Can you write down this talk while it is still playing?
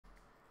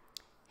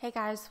Hey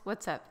guys,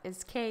 what's up?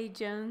 It's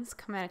Kjones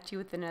coming at you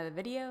with another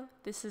video.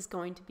 This is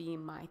going to be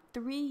my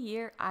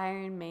 3-year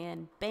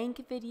Ironman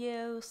bank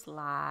video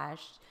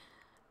slash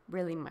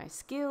really my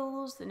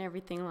skills and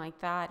everything like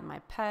that, my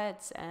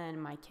pets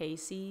and my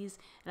KCs,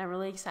 and I'm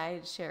really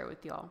excited to share it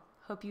with y'all.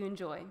 Hope you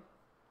enjoy.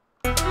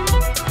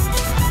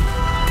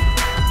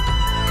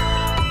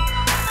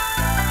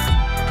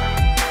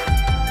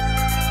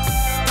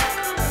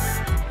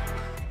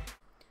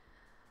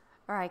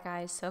 Alright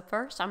guys, so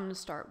first I'm going to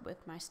start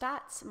with my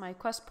stats, my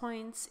quest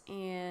points,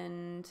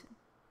 and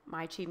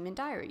my achievement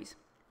diaries.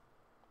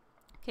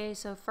 Okay,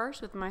 so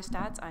first with my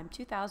stats, I'm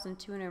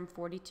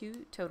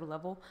 2,242 total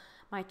level.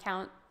 My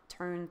account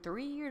turned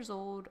 3 years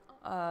old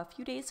a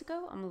few days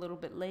ago. I'm a little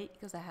bit late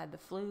because I had the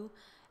flu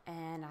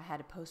and I had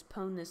to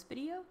postpone this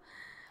video.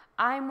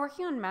 I'm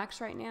working on max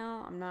right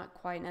now. I'm not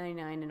quite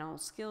 99 in all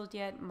skills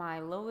yet. My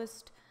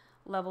lowest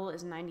level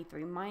is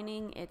 93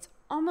 mining. It's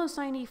almost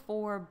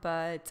 94,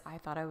 but I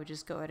thought I would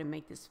just go ahead and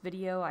make this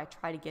video. I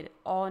tried to get it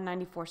all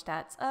 94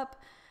 stats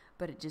up,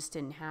 but it just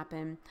didn't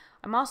happen.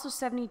 I'm also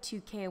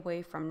 72k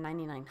away from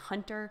 99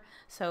 hunter,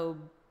 so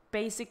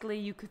basically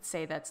you could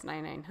say that's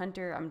 99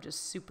 hunter. I'm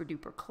just super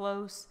duper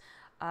close.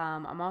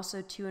 I'm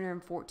also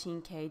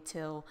 214k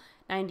till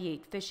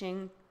 98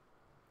 fishing.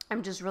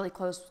 I'm just really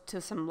close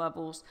to some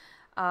levels.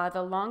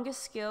 The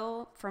longest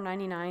skill for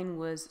 99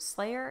 was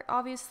Slayer,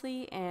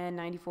 obviously, and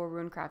 94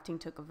 rune crafting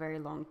took a very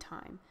long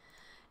time.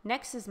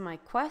 Next is my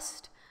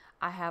quest.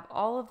 I have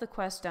all of the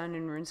quests done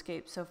in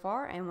Runescape so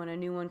far, and when a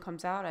new one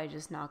comes out, I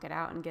just knock it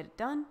out and get it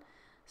done.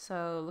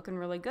 So looking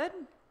really good.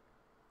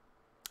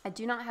 I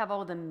do not have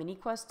all the mini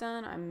quests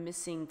done. I'm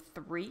missing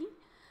 3.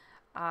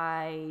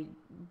 I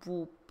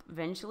will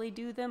eventually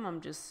do them. I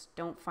just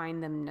don't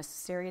find them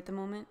necessary at the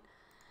moment.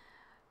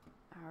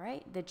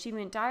 Alright, the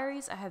achievement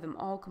diaries, I have them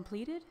all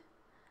completed.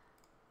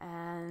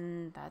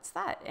 And that's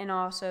that. And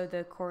also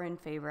the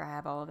Kourend Favor, I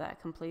have all of that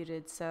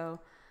completed.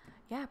 So,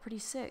 yeah, pretty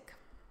sick.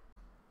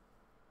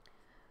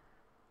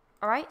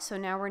 Alright, so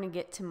now we're going to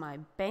get to my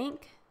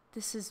bank.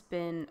 This has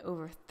been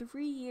over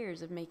 3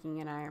 years of making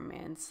an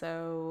Ironman,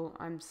 so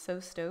I'm so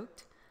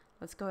stoked.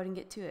 Let's go ahead and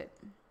get to it.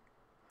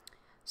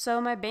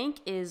 So my bank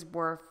is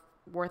worth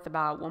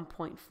about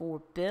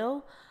 1.4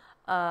 bill.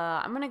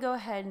 I'm going to go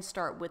ahead and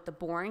start with the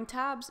boring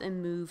tabs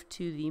and move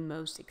to the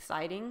most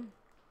exciting.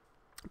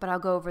 But I'll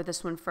go over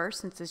this one first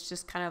since it's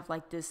just kind of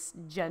like this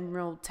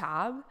general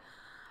tab.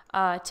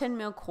 10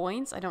 mil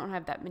coins. I don't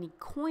have that many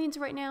coins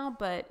right now,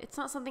 but it's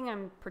not something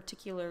I'm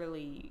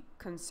particularly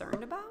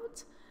concerned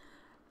about.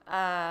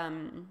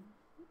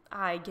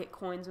 I get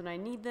coins when I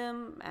need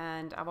them,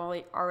 and I've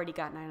already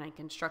got 99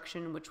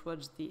 construction, which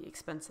was the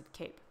expensive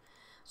cape.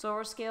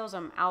 Silver scales,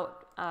 I'm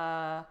out,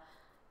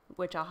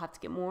 which I'll have to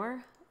get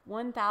more.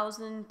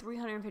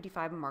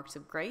 1,355 marks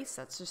of grace.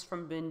 That's just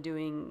from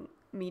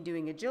me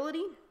doing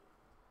agility.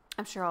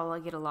 I'm sure I'll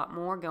get a lot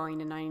more going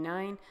to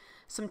 99.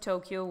 Some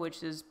Tokyo,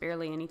 which is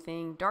barely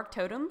anything. Dark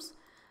totems.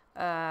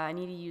 I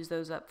need to use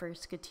those up for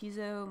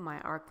Skatizo,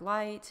 my arc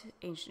light,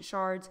 ancient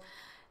shards.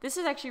 This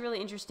is actually really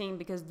interesting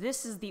because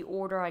this is the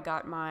order I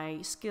got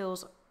my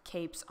skills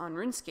capes on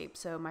Runescape.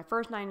 So my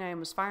first 99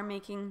 was fire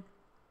making.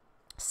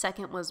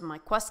 Second was my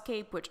quest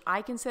cape, which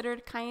I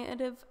considered kind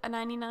of a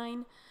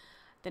 99.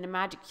 Then a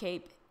magic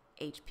cape,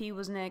 HP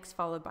was next,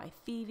 followed by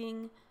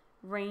thieving,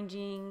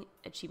 ranging,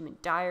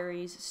 achievement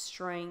diaries,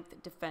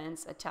 strength,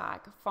 defense,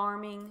 attack,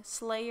 farming,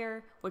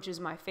 slayer, which is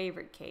my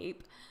favorite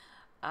cape,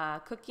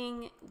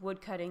 cooking,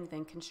 woodcutting,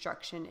 then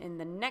construction. In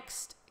the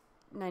next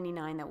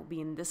 99 that will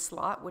be in this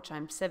slot, which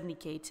I'm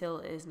 70k till,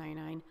 is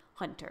 99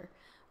 hunter,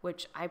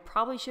 which I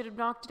probably should have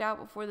knocked it out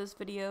before this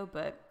video,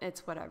 but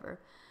it's whatever.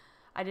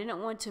 I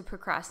didn't want to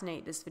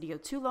procrastinate this video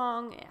too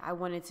long. I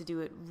wanted to do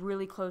it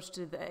really close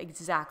to the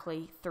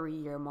exactly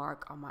 3-year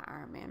mark on my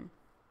Ironman.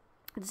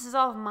 This is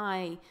all of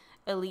my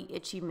elite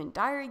achievement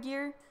diary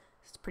gear.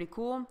 It's pretty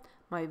cool.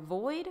 My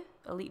void,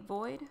 elite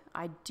void.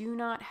 I do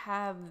not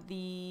have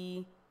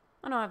the...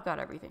 Oh no, I've got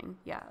everything.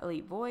 Yeah,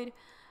 elite void.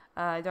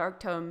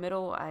 Dark tone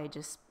middle, I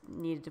just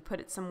needed to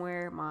put it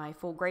somewhere. My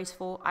full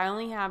graceful. I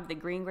only have the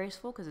green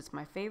graceful because it's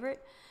my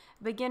favorite.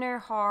 Beginner,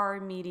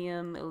 hard,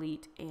 medium,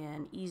 elite,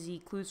 and easy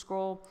clue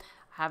scroll.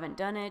 I haven't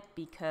done it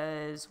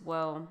because,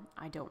 well,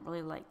 I don't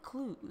really like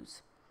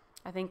clues.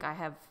 I think I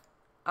have,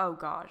 oh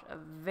gosh, a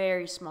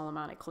very small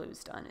amount of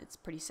clues done. It's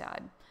pretty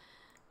sad.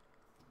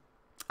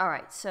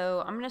 Alright,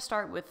 so I'm going to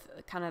start with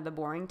kind of the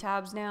boring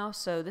tabs now.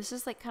 So this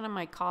is like kind of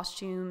my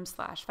costume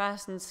slash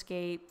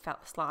fastinscape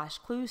slash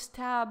clues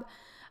tab.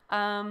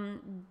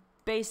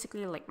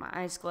 Basically like my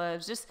ice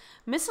gloves, just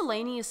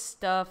miscellaneous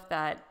stuff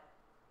that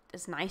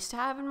is nice to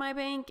have in my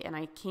bank, and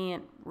I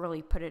can't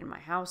really put it in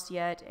my house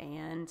yet,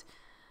 and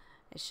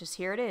it's just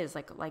here it is,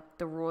 like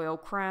the royal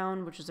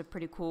crown, which is a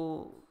pretty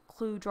cool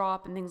clue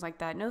drop and things like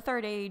that. No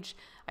third age.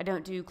 I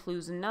don't do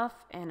clues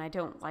enough, and I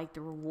don't like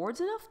the rewards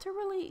enough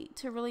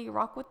to really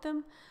rock with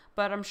them,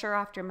 but I'm sure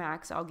after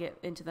max I'll get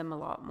into them a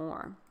lot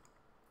more.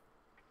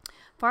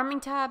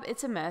 Farming tab,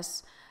 it's a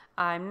mess.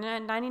 I'm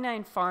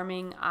 99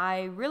 farming.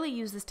 I really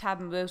use this tab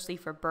mostly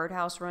for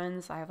birdhouse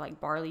runs. I have like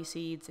barley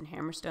seeds and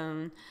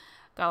hammerstone.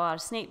 Got a lot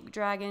of snake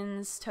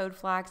dragons, toad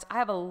flax. I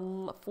have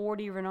 40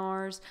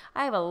 renars.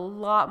 I have a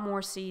lot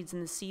more seeds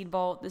in the seed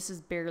vault. This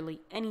is barely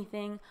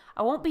anything.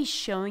 I won't be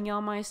showing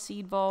y'all my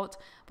seed vault,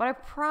 but I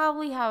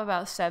probably have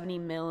about 70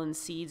 million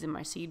seeds in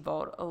my seed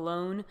vault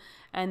alone.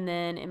 And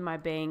then in my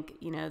bank,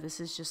 you know, this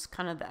is just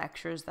kind of the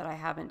extras that I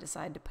haven't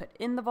decided to put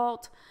in the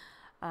vault.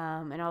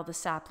 And all the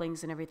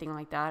saplings and everything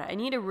like that. I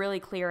need to really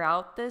clear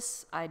out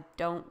this. I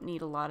don't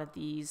need a lot of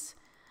these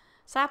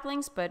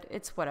saplings, but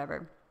it's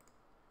whatever.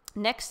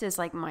 Next is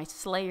like my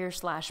Slayer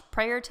 /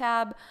 Prayer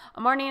tab.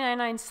 I'm already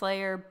 99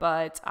 Slayer,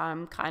 but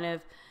I'm kind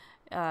of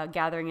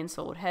gathering in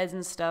sold heads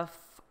and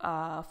stuff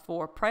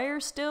for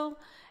Prayer still,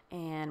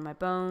 and my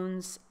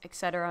bones,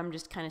 etc. I'm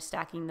just kind of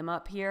stacking them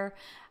up here.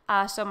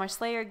 So my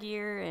Slayer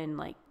gear and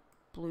like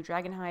blue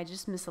dragon hide,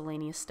 just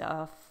miscellaneous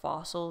stuff,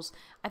 fossils.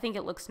 I think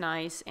it looks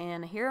nice.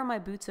 And here are my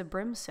boots of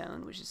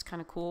brimstone, which is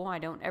kind of cool. I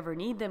don't ever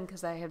need them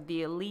because I have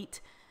the elite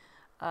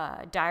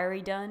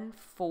diary done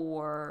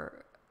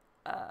for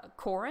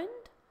Kourend,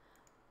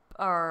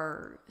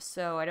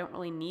 so I don't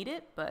really need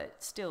it, but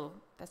still,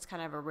 that's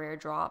kind of a rare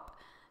drop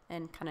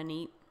and kind of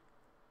neat.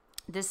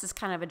 This is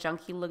kind of a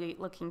junky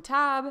looking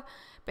tab.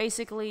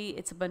 Basically,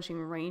 it's a bunch of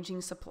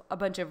ranging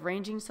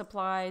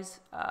supplies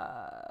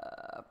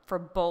for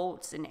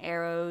bolts and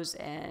arrows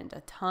and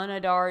a ton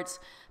of darts.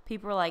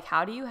 People are like,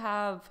 "How do you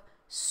have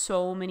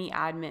so many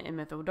adamant and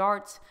mytho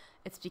darts?"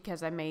 It's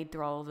because I made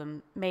all of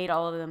them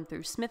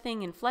through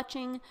smithing and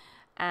fletching.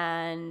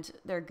 And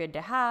they're good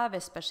to have,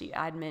 especially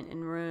adamant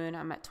and rune.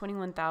 I'm at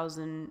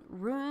 21,000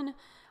 rune.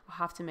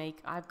 I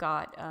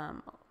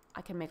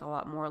can make a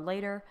lot more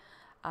later.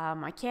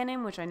 My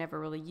cannon, which I never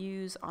really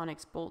use,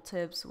 onyx bolt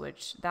tips,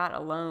 which that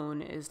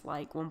alone is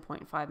like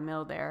 1.5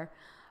 mil there.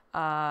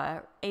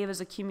 Ava's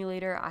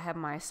accumulator, I have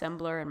my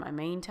assembler and my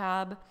main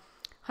tab.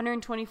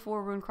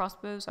 124 rune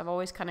crossbows. I've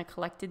always kind of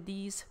collected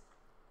these.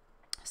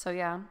 So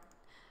yeah,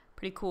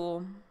 pretty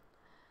cool.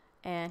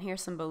 And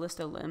here's some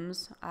ballista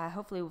limbs.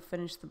 Hopefully we'll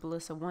finish the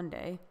ballista one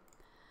day.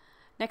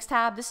 Next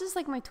tab, this is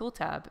like my tool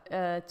tab.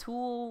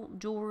 Tool,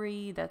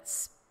 jewelry,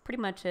 that's pretty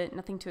much it.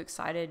 Nothing too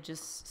excited,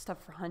 just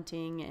stuff for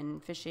hunting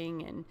and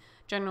fishing and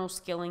general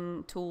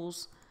skilling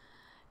tools.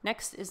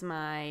 Next is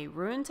my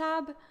rune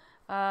tab.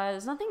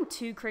 There's nothing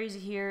too crazy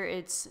here.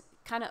 It's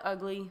kind of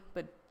ugly,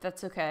 but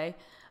that's okay.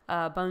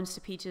 Bones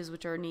to peaches,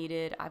 which are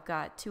needed. I've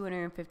got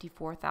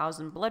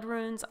 254,000 blood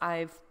runes.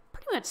 I've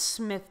pretty much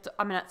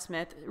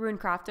rune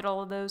crafted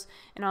all of those,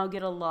 and I'll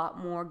get a lot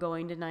more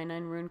going to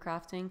 99 rune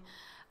crafting.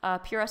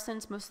 Pure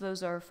essence, most of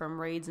those are from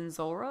raids and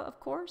Zora,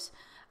 of course.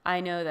 I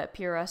know that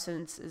pure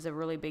essence is a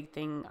really big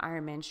thing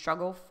Ironman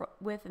struggle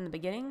with in the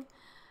beginning.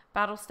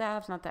 Battle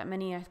staves, not that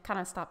many. I kind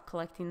of stopped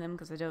collecting them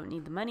because I don't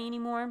need the money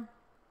anymore,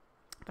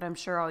 but I'm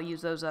sure I'll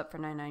use those up for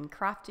 99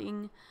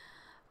 crafting.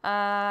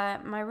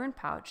 My rune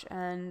pouch,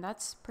 and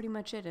that's pretty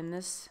much it in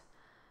this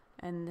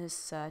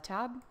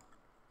tab.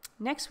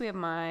 Next, we have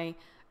my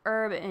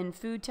herb and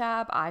food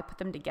tab. I put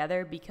them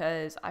together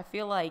because I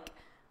feel like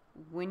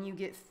when you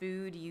get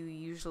food, you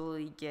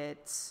usually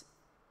get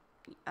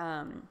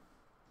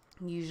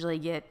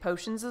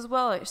potions as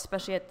well,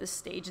 especially at this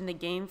stage in the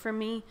game for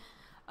me.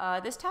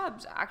 This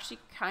tab's actually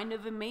kind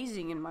of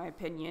amazing in my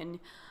opinion.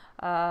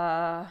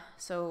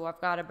 So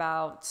I've got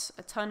about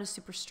a ton of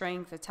super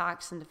strength,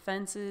 attacks, and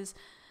defenses.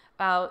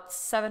 About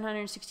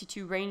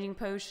 762 ranging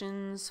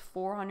potions,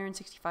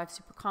 465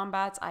 super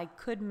combats. I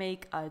could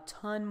make a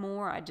ton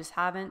more, I just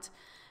haven't.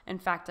 In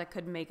fact, I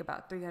could make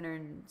about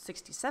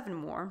 367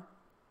 more.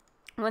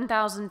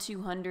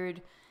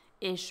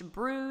 1,200-ish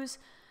brews.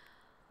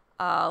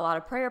 A lot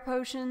of prayer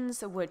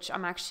potions, which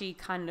I'm actually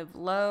kind of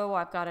low.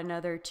 I've got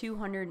another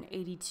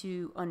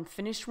 282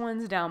 unfinished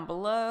ones down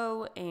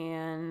below.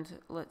 And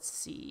let's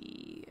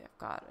see, I've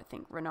got, I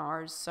think,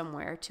 renars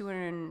somewhere,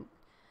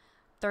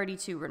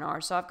 232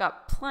 renars. So I've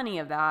got plenty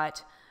of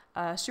that.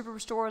 Super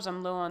restores,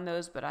 I'm low on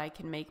those, but I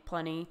can make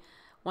plenty.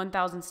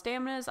 1,000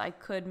 staminas, I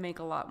could make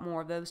a lot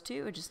more of those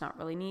too. It's just not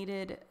really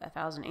needed.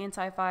 1,000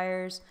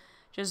 anti-fires,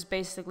 just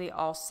basically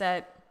all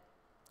set.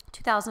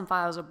 2,000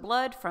 vials of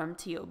blood from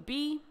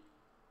TOB.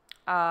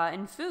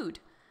 And food.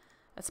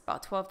 That's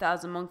about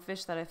 12,000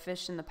 monkfish that I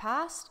fished in the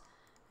past.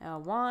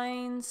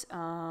 Wines.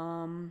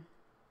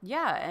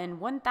 Yeah,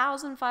 and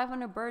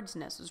 1,500 bird's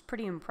nests. It was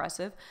pretty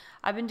impressive.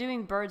 I've been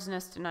doing bird's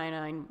nest to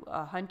 99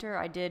 hunter.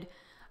 I did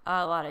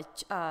a lot of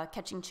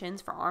catching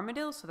chins for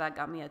armadillo, so that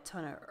got me a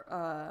ton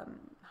of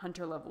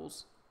hunter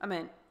levels.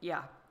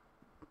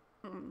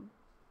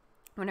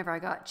 Whenever I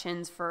got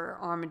chins for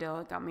armadillo,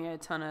 it got me a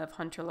ton of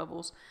hunter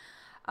levels.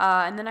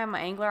 And then I have my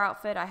angler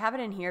outfit. I have it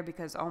in here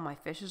because all my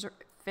fish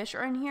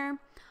are in here.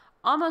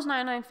 Almost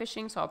 99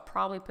 fishing, so I'll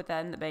probably put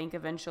that in the bank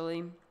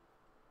eventually.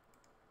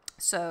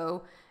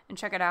 So, and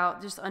check it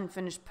out. Just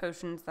unfinished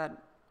potions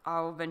that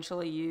I'll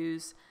eventually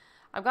use.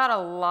 I've got a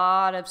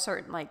lot of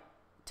certain, like,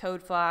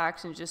 toad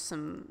flax and just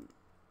some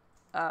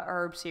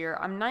herbs here.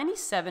 I'm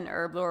 97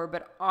 herb lore,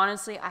 but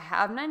honestly, I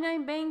have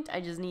 99 banked. I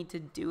just need to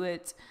do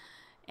it.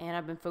 and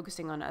I've been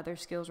focusing on other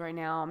skills right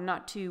now. I'm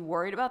not too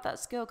worried about that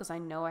skill because I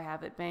know I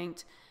have it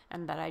banked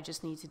and that I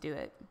just need to do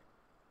it.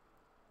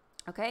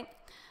 Okay,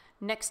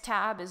 next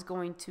tab is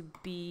going to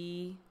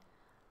be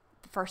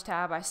the first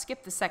tab. I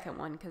skipped the second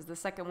one because the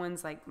second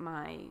one's like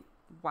my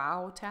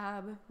wow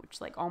tab, which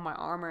is like all my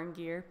armor and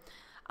gear.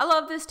 I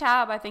love this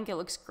tab. I think it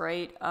looks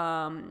great.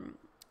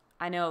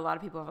 I know a lot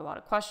of people have a lot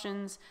of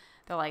questions.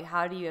 They're like,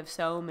 how do you have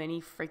so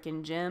many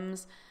freaking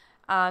gems?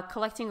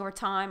 Collecting over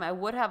time. I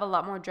would have a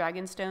lot more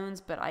dragon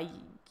stones, but I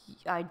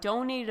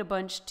donated a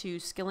bunch to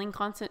skilling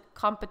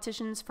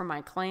competitions for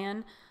my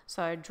clan.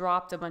 So I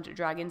dropped a bunch of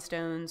dragon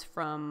stones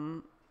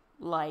from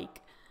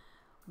like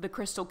the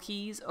crystal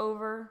keys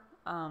over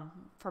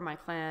for my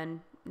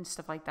clan and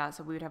stuff like that.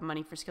 So we would have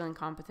money for skilling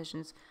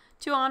competitions.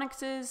 2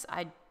 onyxes.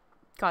 I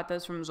got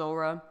those from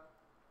Zora.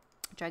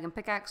 Dragon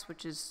pickaxe,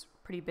 which is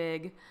pretty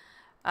big.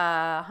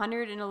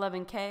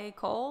 111k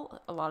coal.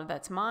 A lot of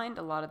that's mined.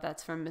 A lot of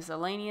that's from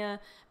miscellanea,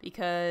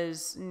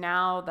 because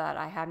now that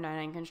I have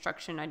 99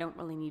 construction, I don't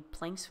really need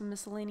planks from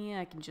miscellanea.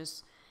 I can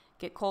just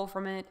get coal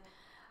from it.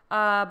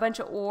 A bunch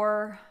of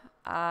ore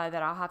that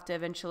I'll have to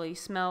eventually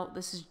smelt.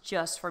 This is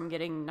just from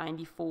getting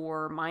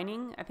 94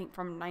 mining. I think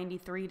from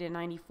 93 to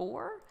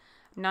 94.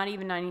 Not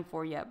even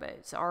 94 yet, but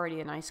it's already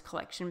a nice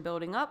collection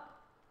building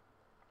up.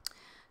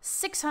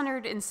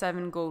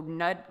 607 gold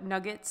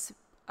nuggets.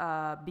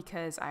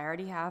 Because I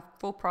already have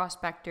full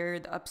prospector,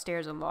 the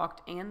upstairs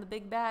unlocked, and the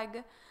big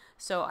bag.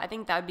 So I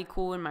think that would be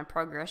cool in my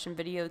progression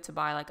video to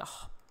buy like a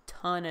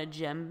ton of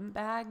gem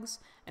bags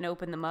and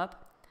open them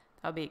up.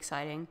 That would be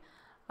exciting.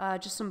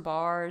 Just some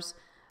bars.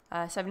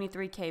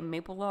 73k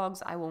maple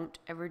logs. I won't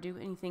ever do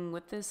anything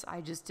with this.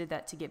 I just did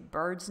that to get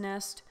bird's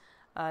nest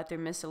through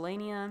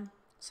miscellanea.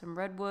 Some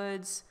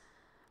redwoods.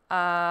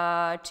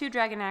 2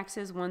 dragon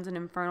axes. One's an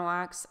infernal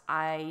axe.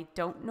 I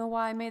don't know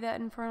why I made that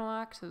infernal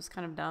axe. It was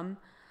kind of dumb.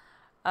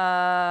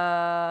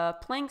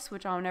 Planks,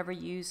 which I'll never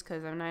use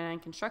because I'm 99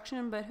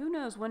 construction, but who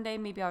knows, one day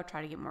maybe I'll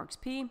try to get more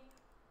XP.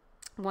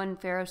 1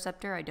 pharaoh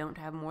scepter. I don't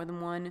have more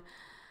than one.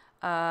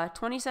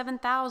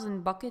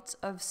 27,000 buckets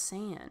of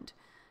sand.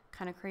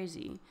 Kind of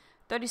crazy.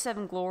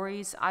 37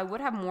 glories. I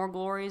would have more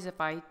glories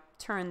if I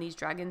turn these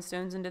dragon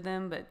stones into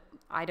them, but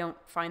I don't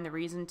find the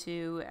reason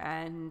to,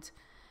 and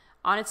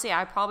honestly,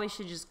 I probably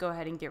should just go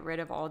ahead and get rid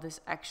of all this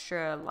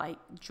extra, like,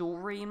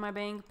 jewelry in my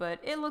bank, but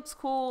it looks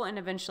cool, and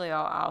eventually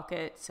I'll alch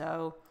it,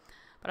 so.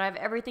 But I have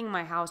everything in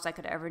my house I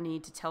could ever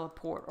need to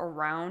teleport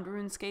around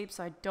RuneScape,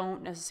 so I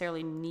don't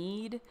necessarily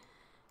need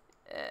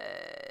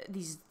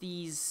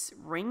these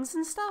rings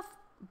and stuff,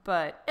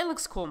 but it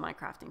looks cool in my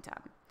crafting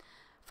tab.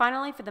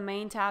 Finally, for the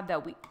main tab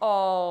that we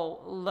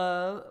all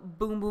love,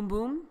 boom, boom,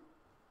 boom.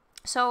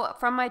 So,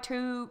 from my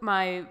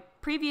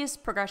previous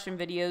progression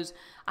videos,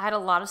 I had a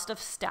lot of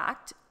stuff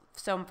stacked.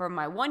 So from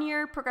my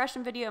 1-year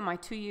progression video and my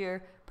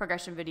 2-year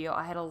progression video,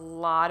 I had a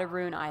lot of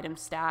rune items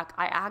stacked.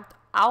 I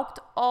alched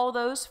all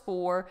those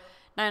for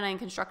 99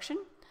 construction.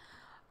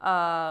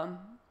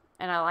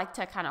 And I like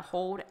to kind of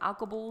hold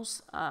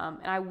alchables.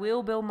 And I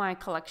will build my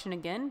collection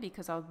again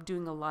because I'm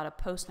doing a lot of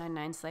post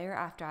 99 Slayer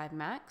after I've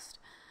maxed.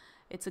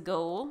 It's a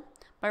goal.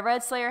 My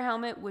red Slayer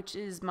helmet, which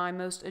is my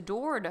most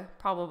adored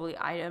probably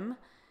item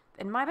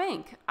in my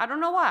bank. I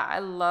don't know why. I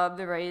love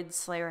the Red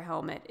Slayer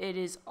helmet. It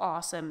is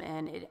awesome,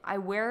 and I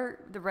wear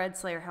the Red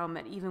Slayer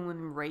helmet even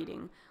when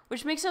raiding,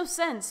 which makes no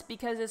sense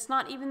because it's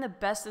not even the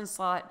best in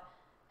slot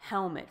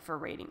helmet for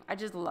raiding. I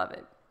just love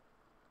it.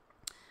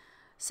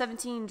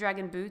 17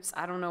 dragon boots.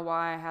 I don't know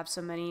why I have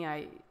so many.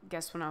 I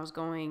guess when I was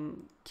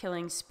going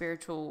killing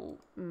spiritual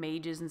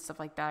mages and stuff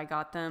like that, I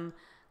got them.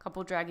 A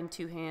couple dragon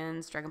 2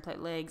 hands, dragon plate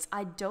legs.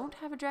 I don't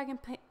have a dragon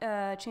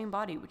chain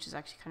body, which is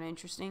actually kind of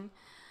interesting.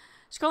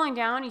 Scrolling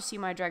down, you see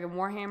my Dragon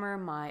Warhammer,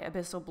 my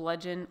Abyssal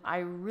Bludgeon. I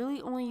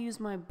really only use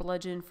my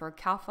Bludgeon for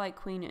Calphite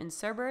Queen and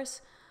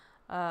Cerberus,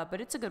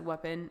 but it's a good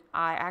weapon.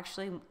 I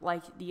actually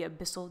like the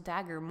Abyssal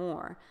Dagger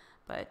more,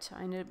 but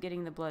I ended up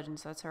getting the Bludgeon,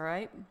 so that's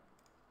alright.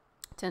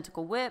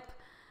 Tentacle Whip,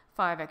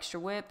 5 extra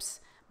whips.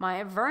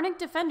 My Vernic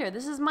Defender,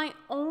 this is my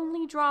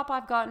only drop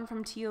I've gotten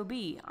from TOB.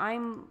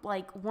 I'm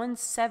like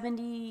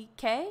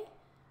 170k,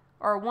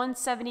 or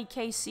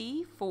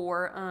 170kc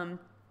for,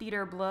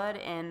 Theater Blood,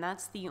 and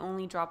that's the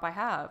only drop I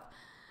have.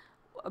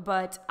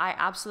 But I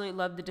absolutely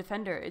love the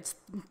Defender. It's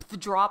the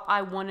drop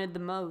I wanted the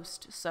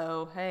most.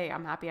 So, hey,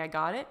 I'm happy I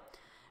got it.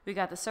 We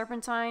got the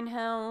Serpentine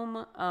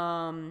Helm.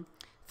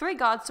 3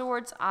 God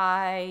Swords.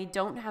 I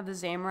don't have the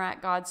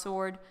Zamorak God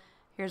Sword.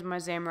 Here's my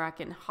Zamorak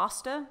in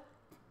Hosta.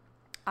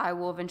 I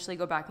will eventually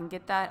go back and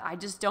get that. I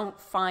just don't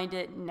find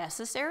it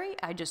necessary.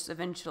 I just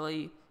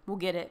eventually will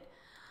get it.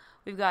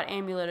 We've got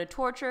Amulet of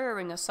Torture,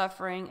 Ring of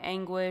Suffering,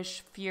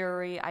 Anguish,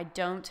 Fury. I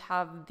don't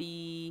have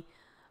the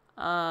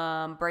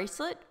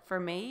bracelet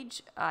for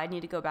Mage. I need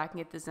to go back and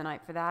get the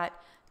Zenite for that.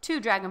 2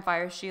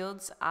 Dragonfire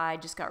Shields. I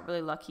just got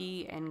really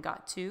lucky and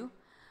got 2.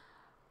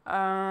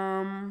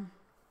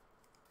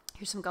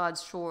 Here's some God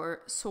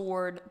Sword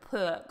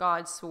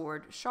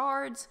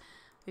shards.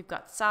 We've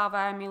got Salve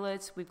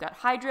Amulets. We've got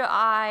Hydra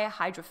Eye,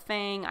 Hydra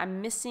Fang. I'm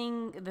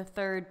missing the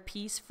 3rd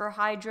piece for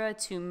Hydra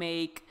to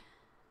make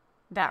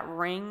that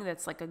ring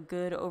that's like a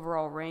good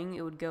overall ring.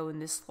 It would go in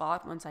this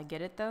slot once I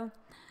get it though.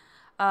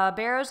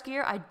 Barrows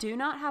gear, I do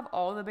not have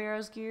all the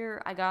Barrows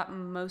gear. I got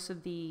most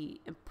of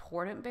the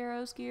important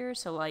Barrows gear.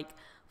 So like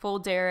full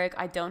derrick.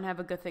 I don't have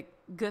a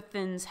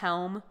Guthin's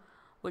helm,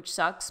 which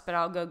sucks, but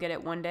I'll go get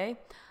it one day.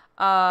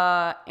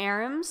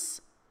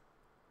 Arams,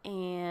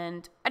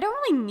 and I don't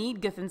really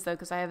need Guthin's though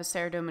because I have a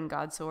Sarthon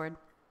Godsword,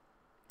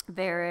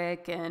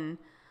 Varric, and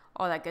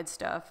all that good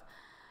stuff.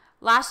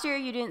 Last year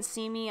you didn't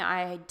see me.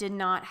 I did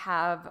not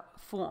have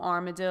full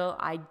Armadillo.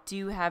 I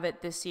do have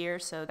it this year,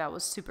 so that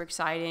was super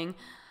exciting.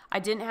 I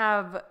didn't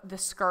have the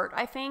skirt,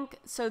 I think.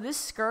 So this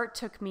skirt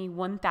took me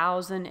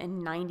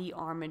 1,090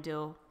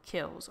 Armadillo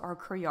kills, or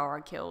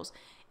Kriara kills.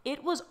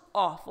 It was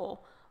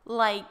awful.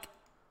 Like,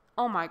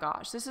 oh my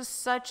gosh, this is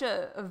such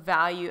a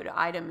valued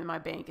item in my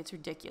bank. It's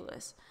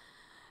ridiculous.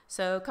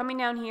 So coming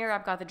down here,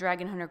 I've got the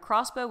Dragon Hunter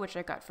crossbow, which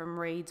I got from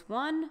Raids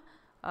 1.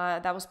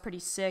 That was pretty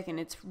sick, and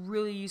it's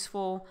really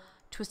useful.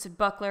 Twisted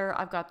buckler.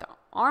 I've got the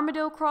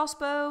Armadillo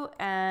crossbow,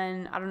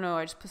 and I don't know,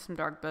 I just put some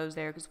dark bows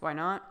there because why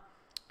not?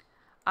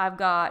 I've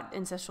got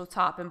ancestral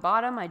top and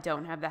bottom. I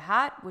don't have the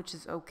hat, which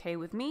is okay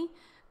with me.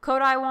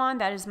 Kodai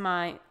wand, that is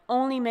my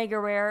only mega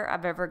rare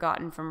I've ever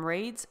gotten from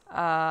raids.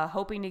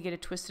 Hoping to get a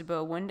twisted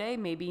bow one day.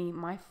 Maybe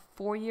my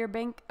 4-year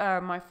bank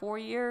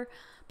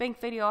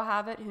video I'll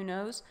have it. Who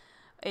knows?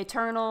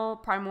 Eternal,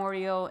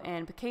 Primordial,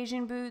 and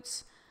Caucasian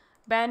boots.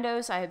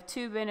 Bandos, I have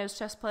 2 Bandos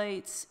chest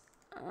plates.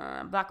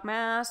 Black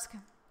mask.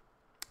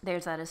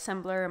 There's that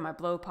assembler, my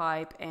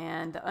blowpipe,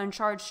 and the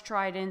uncharged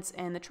tridents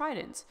and the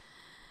tridents.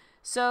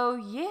 So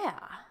yeah,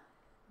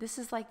 this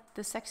is like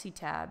the sexy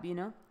tab, you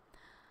know?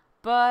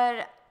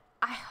 But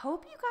I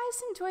hope you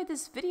guys enjoyed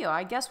this video.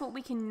 I guess what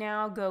we can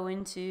now go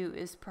into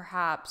is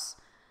perhaps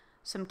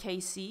some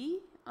KC.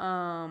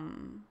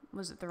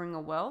 Was it the Ring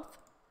of Wealth?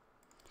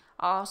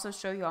 I'll also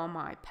show you all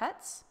my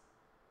pets.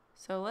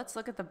 So let's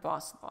look at the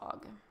boss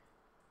log.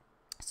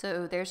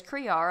 So there's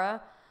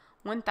Kriara,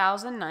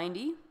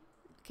 1,090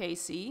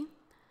 KC.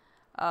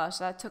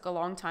 So that took a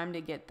long time to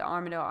get the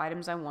Armadillo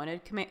items I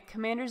wanted.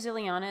 Commander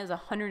Ziliana is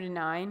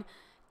 109.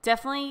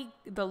 Definitely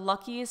the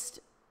luckiest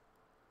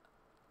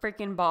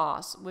freaking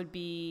boss would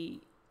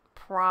be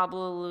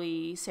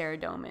probably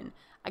Sarthon.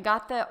 I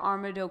got the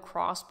Armadillo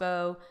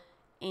crossbow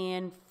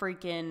and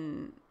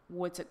freaking,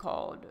 what's it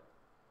called?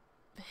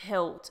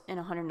 Hilt in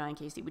 109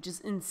 KC, which is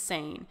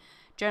insane.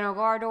 General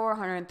Gardor,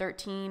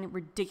 113,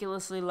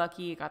 ridiculously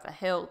lucky. I got the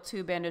hilt,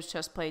 2 Bandos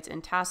chest plates,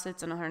 and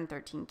tassets in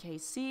 113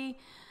 KC.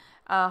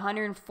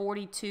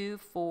 142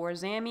 for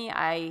Zami.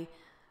 I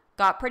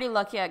got pretty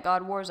lucky at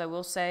God Wars, I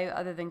will say,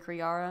 other than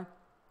Kriara.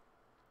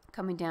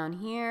 Coming down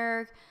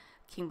here,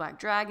 King Black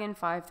Dragon,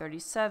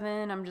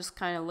 537. I'm just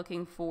kind of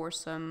looking for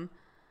some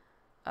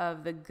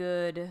of the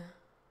good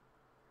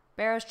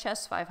Barrows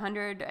chest,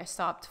 500. I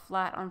stopped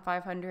flat on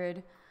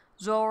 500.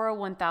 Zora,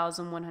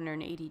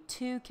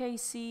 1,182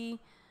 KC.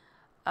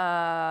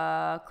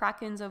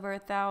 Kraken's over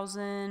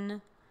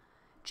 1,000.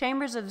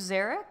 Chambers of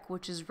Zarek,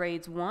 which is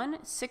Raids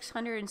 1,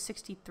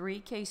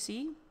 663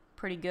 KC.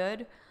 Pretty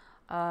good.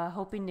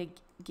 Hoping to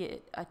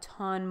get a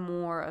ton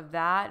more of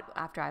that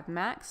after I've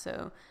maxed.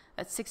 So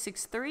that's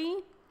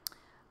 663.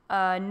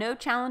 No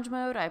challenge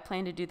mode. I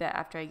plan to do that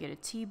after I get a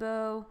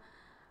T-bow.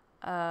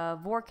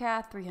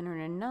 Vorkath,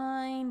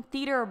 309.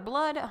 Theater of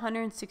Blood,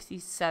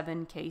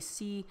 167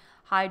 KC.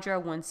 Hydra,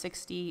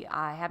 160.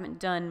 I haven't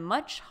done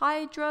much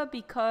Hydra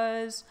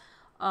because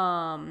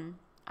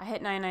I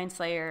hit 99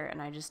 Slayer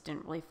and I just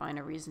didn't really find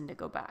a reason to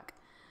go back.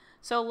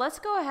 So let's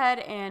go ahead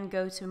and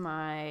go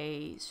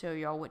to show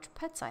y'all which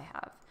pets I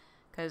have.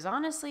 Because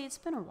honestly, it's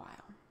been a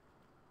while.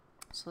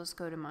 So let's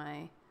go to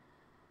my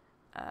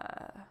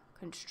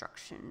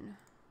construction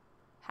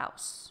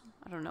house.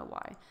 I don't know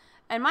why.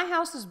 And my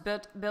house is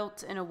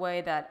built in a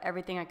way that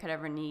everything I could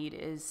ever need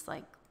is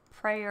like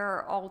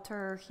prayer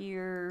altar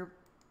here,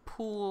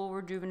 pool,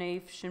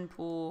 rejuvenation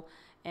pool,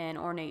 and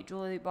ornate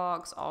jewelry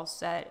box all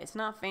set. It's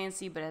not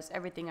fancy, but it has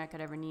everything I could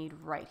ever need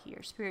right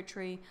here. Spirit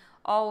tree,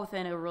 all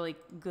within a really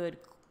good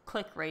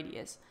click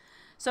radius.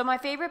 So my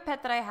favorite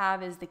pet that I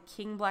have is the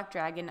King Black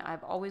Dragon.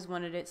 I've always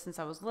wanted it since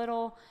I was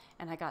little,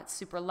 and I got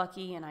super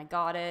lucky and I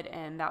got it,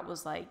 and that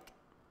was like,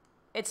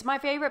 it's my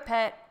favorite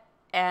pet,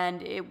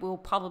 and it will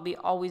probably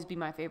always be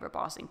my favorite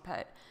bossing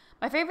pet.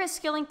 My favorite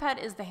skilling pet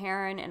is the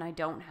Heron, and I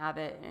don't have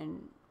it,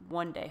 and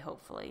one day,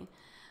 hopefully.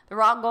 The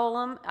Rock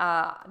Golem,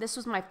 this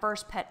was my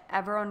first pet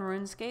ever on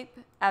RuneScape.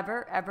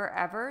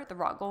 Ever. The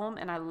Rock Golem,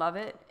 and I love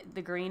it.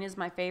 The green is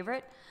my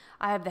favorite.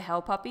 I have the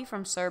Hell Puppy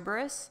from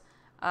Cerberus.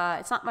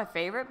 It's not my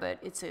favorite, but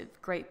it's a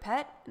great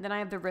pet. Then I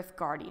have the Rift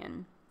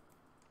Guardian.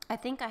 I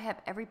think I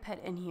have every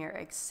pet in here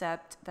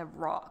except the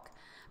Rock.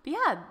 But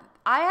yeah,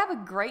 I have a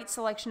great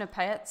selection of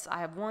pets.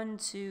 I have 1,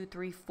 2,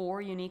 3,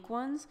 4 unique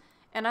ones,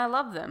 and I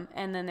love them.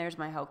 And then there's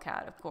my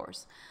Hellcat, of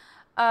course.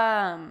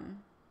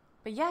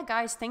 But yeah,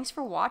 guys, thanks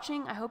for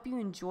watching. I hope you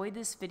enjoyed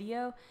this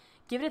video.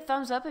 Give it a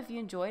thumbs up if you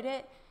enjoyed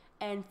it,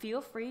 and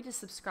feel free to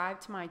subscribe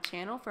to my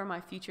channel for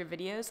my future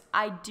videos.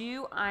 I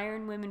do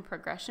Ironwoman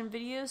progression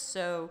videos,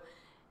 so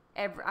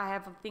I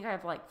think I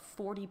have like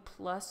 40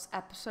 plus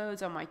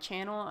episodes on my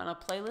channel and a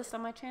playlist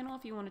on my channel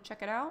if you want to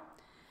check it out.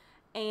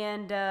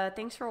 And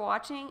thanks for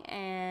watching,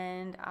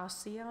 and I'll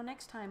see y'all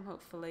next time,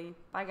 hopefully.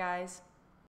 Bye, guys.